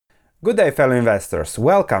Good day, fellow investors.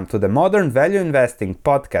 Welcome to the Modern Value Investing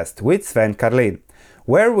podcast with Sven Karlin,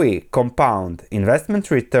 where we compound investment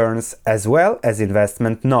returns as well as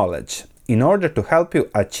investment knowledge in order to help you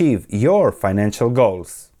achieve your financial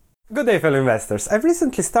goals. Good day, fellow investors. I've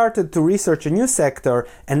recently started to research a new sector,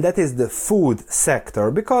 and that is the food sector,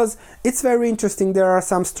 because it's very interesting. There are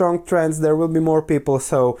some strong trends, there will be more people,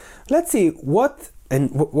 so let's see what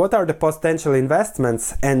are the potential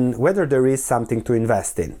investments and whether there is something to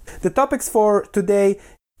invest in. The topics for today,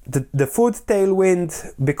 the food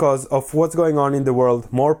tailwind because of what's going on in the world,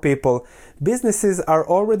 more people. Businesses are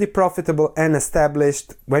already profitable and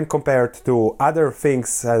established when compared to other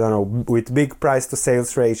things, with big price to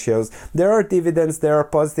sales ratios. There are dividends, there are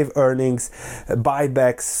positive earnings,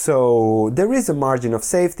 buybacks, so there is a margin of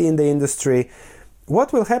safety in the industry.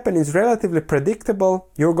 What will happen is relatively predictable.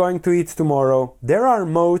 You're going to eat tomorrow. There are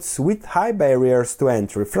moats with high barriers to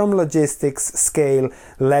entry. From logistics, scale,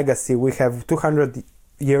 legacy, we have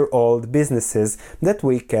 200-year-old businesses that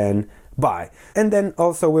we can buy. And then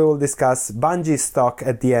also we will discuss Bunge stock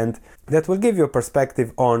at the end that will give you a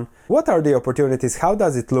perspective on what are the opportunities, how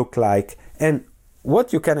does it look like, and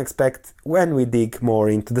what you can expect when we dig more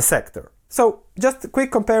into the sector. So just a quick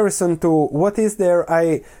comparison to what is there.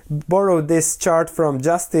 I borrowed this chart from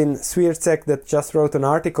Justin Swierczek that just wrote an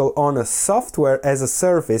article on a software as a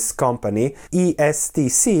service company,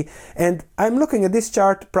 ESTC, and I'm looking at this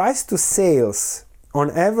chart, price to sales. On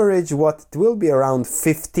average, what it will be around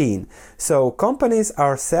 15. So companies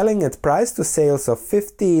are selling at price to sales of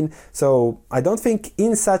 15. So I don't think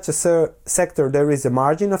in such a sector there is a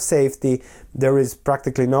margin of safety. There is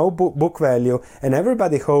practically no book value, and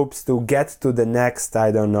everybody hopes to get to the next,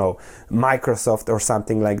 Microsoft or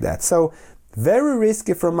something like that. So very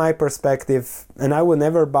risky from my perspective, and I will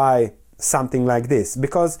never buy something like this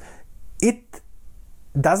because it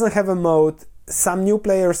doesn't have a moat. Some new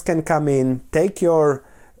players can come in, take your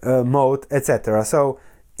moat, etc. So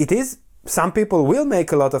some people will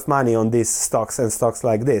make a lot of money on these stocks and stocks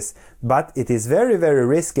like this, but it is very, very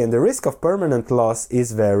risky, and the risk of permanent loss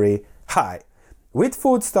is very high. With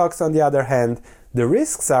food stocks, on the other hand, the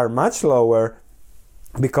risks are much lower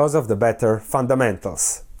because of the better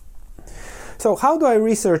fundamentals. So how do I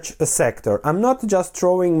research a sector? I'm not just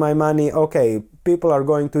throwing my money, people are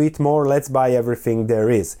going to eat more, let's buy everything there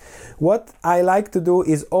is. What I like to do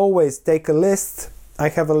is always take a list. I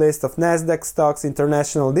have a list of NASDAQ stocks,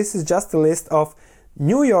 international. This is just a list of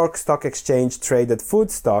New York Stock Exchange traded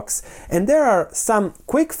food stocks. And there are some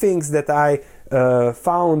quick things that I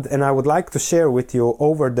found and I would like to share with you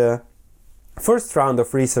over the first round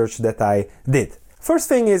of research that I did. First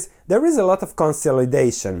thing is, there is a lot of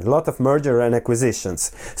consolidation, a lot of merger and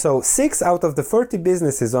acquisitions. So 6 out of the 30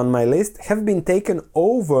 businesses on my list have been taken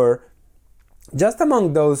over just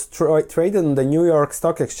among those traded on the New York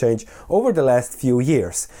Stock Exchange over the last few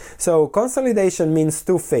years. So consolidation means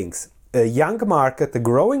two things: a young market, a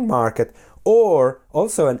growing market, or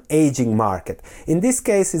also an aging market. In this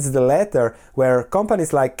case, it's the latter, where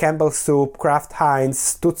companies like Campbell Soup, Kraft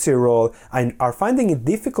Heinz, Tootsie Roll are finding it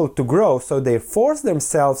difficult to grow, so they force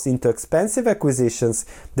themselves into expensive acquisitions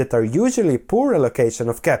that are usually poor allocation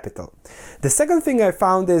of capital. The second thing I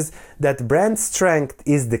found is that brand strength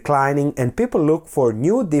is declining and people look for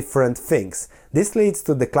new different things. This leads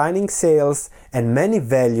to declining sales and many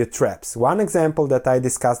value traps. One example that I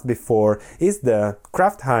discussed before is the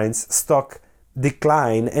Kraft Heinz stock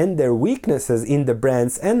decline and their weaknesses in the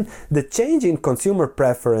brands and the change in consumer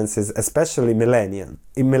preferences, especially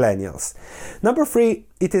millennials. Number 3,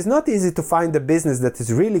 it is not easy to find a business that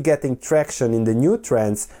is really getting traction in the new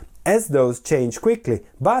trends as those change quickly.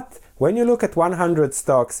 But when you look at 100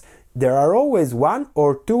 stocks, there are always 1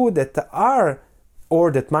 or 2 that are or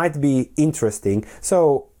that might be interesting,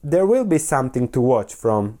 so there will be something to watch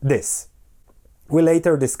from this. We'll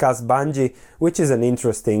later discuss Bunge, which is an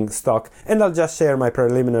interesting stock, and I'll just share my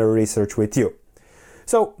preliminary research with you.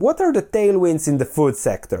 So what are the tailwinds in the food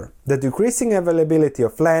sector? The decreasing availability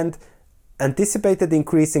of land, anticipated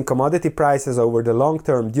increase in commodity prices over the long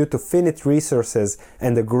term due to finite resources,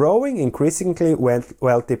 and a growing, increasingly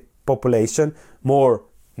wealthy population, more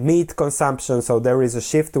meat consumption, so there is a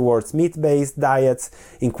shift towards meat-based diets,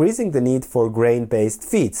 increasing the need for grain-based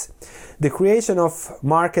feeds. The creation of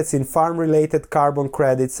markets in farm-related carbon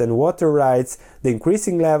credits and water rights, the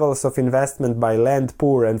increasing levels of investment by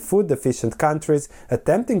land-poor and food-deficient countries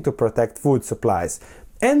attempting to protect food supplies,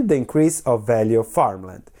 and the increase of value of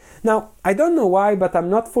farmland. Now, I don't know why, but I'm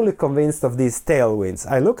not fully convinced of these tailwinds.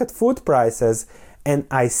 I look at food prices and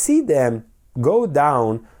I see them go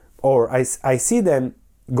down, or I see them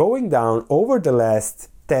going down over the last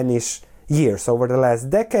 10-ish years, over the last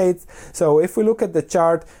decade. So if we look at the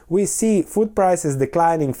chart, we see food prices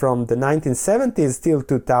declining from the 1970s till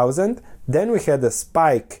 2000. Then we had a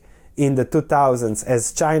spike in the 2000s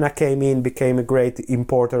as China came in, became a great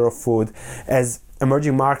importer of food, as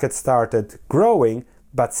emerging markets started growing.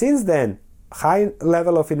 But since then, high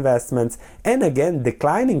level of investments and again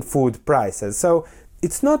declining food prices. So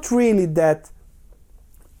it's not really that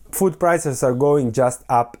food prices are going just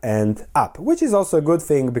up and up, which is also a good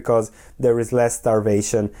thing because there is less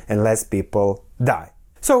starvation and less people die.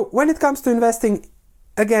 So when it comes to investing,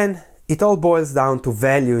 again, it all boils down to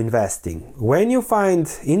value investing. When you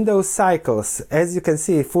find in those cycles, as you can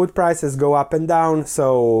see, food prices go up and down,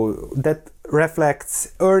 so that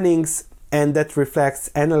reflects earnings and that reflects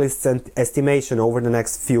analysts' estimation over the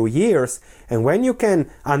next few years. And when you can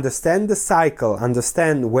understand the cycle,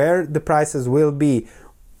 understand where the prices will be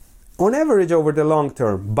on average over the long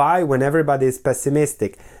term, buy when everybody is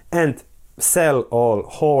pessimistic and sell or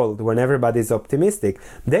hold when everybody is optimistic,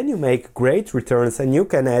 then you make great returns and you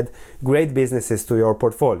can add great businesses to your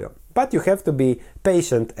portfolio. But you have to be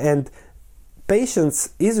patient, and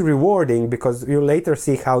patience is rewarding because you later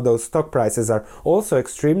see how those stock prices are also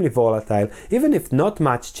extremely volatile, even if not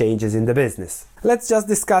much changes in the business. Let's just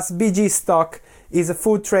discuss BG stock. Is a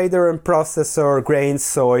food trader and processor, grains,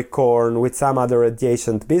 soy, corn, with some other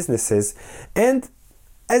adjacent businesses. And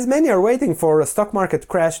as many are waiting for a stock market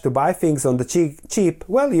crash to buy things on the cheap,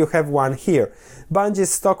 well, you have one here.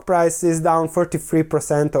 Bungie's stock price is down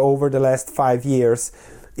 43% over the last 5 years.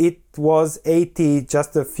 It was 80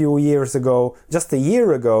 just a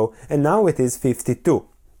year ago, and now it is 52.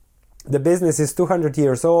 The business is 200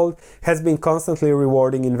 years old, has been constantly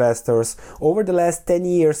rewarding investors. Over the last 10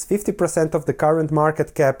 years, 50% of the current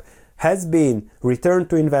market cap has been returned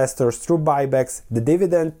to investors through buybacks. The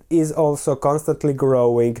dividend is also constantly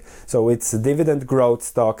growing, so it's a dividend growth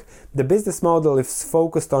stock. The business model is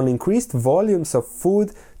focused on increased volumes of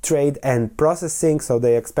food, trade and processing, so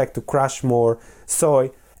they expect to crush more soy.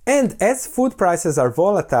 And as food prices are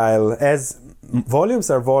volatile, as volumes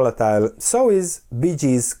are volatile, so is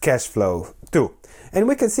BG's cash flow too. And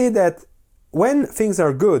we can see that when things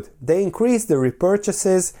are good, they increase the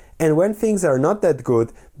repurchases, and when things are not that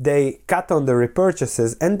good, they cut on the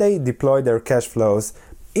repurchases and they deploy their cash flows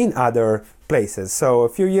in other places. So a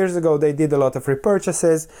few years ago they did a lot of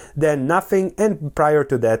repurchases, then nothing, and prior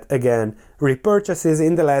to that again repurchases.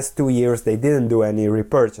 In the last 2 years they didn't do any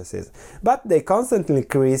repurchases, but they constantly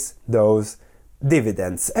increase those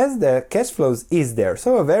dividends as the cash flows is there.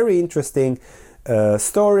 So a very interesting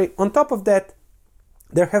story. On top of that,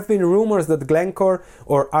 there have been rumors that Glencore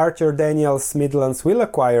or Archer Daniels Midland will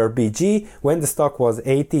acquire BG when the stock was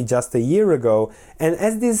 80 just a year ago. And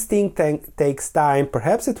as this thing takes time,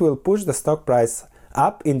 perhaps it will push the stock price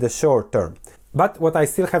up in the short term. But what I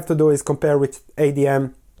still have to do is compare with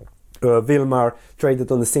ADM, Wilmar,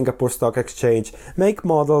 traded on the Singapore Stock Exchange, make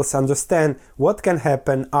models, understand what can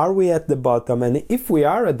happen, are we at the bottom, and if we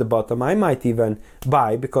are at the bottom, I might even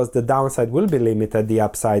buy because the downside will be limited, the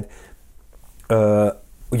upside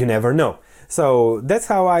you never know. So that's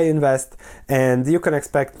how I invest, and you can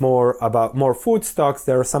expect more food stocks.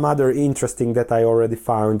 There are some other interesting that I already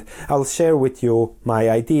found. I'll share with you my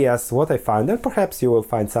ideas, what I found, and perhaps you will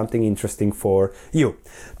find something interesting for you.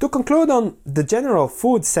 To conclude on the general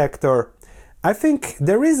food sector, I think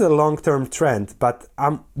there is a long-term trend, but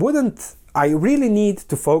I really need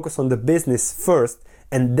to focus on the business first,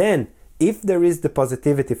 and then if there is the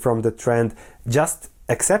positivity from the trend, just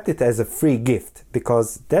accept it as a free gift,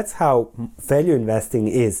 because that's how value investing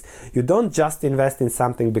is. You don't just invest in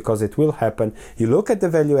something because it will happen. You look at the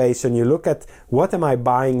valuation, you look at what am I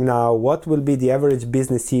buying now, what will be the average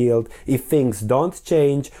business yield if things don't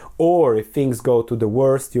change, or if things go to the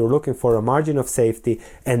worst, you're looking for a margin of safety,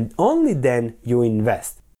 and only then you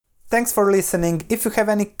invest. Thanks for listening. If you have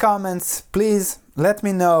any comments, please let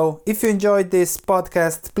me know. If you enjoyed this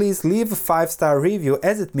podcast, please leave a 5-star review,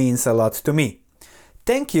 as it means a lot to me.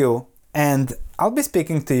 Thank you, and I'll be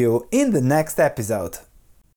speaking to you in the next episode.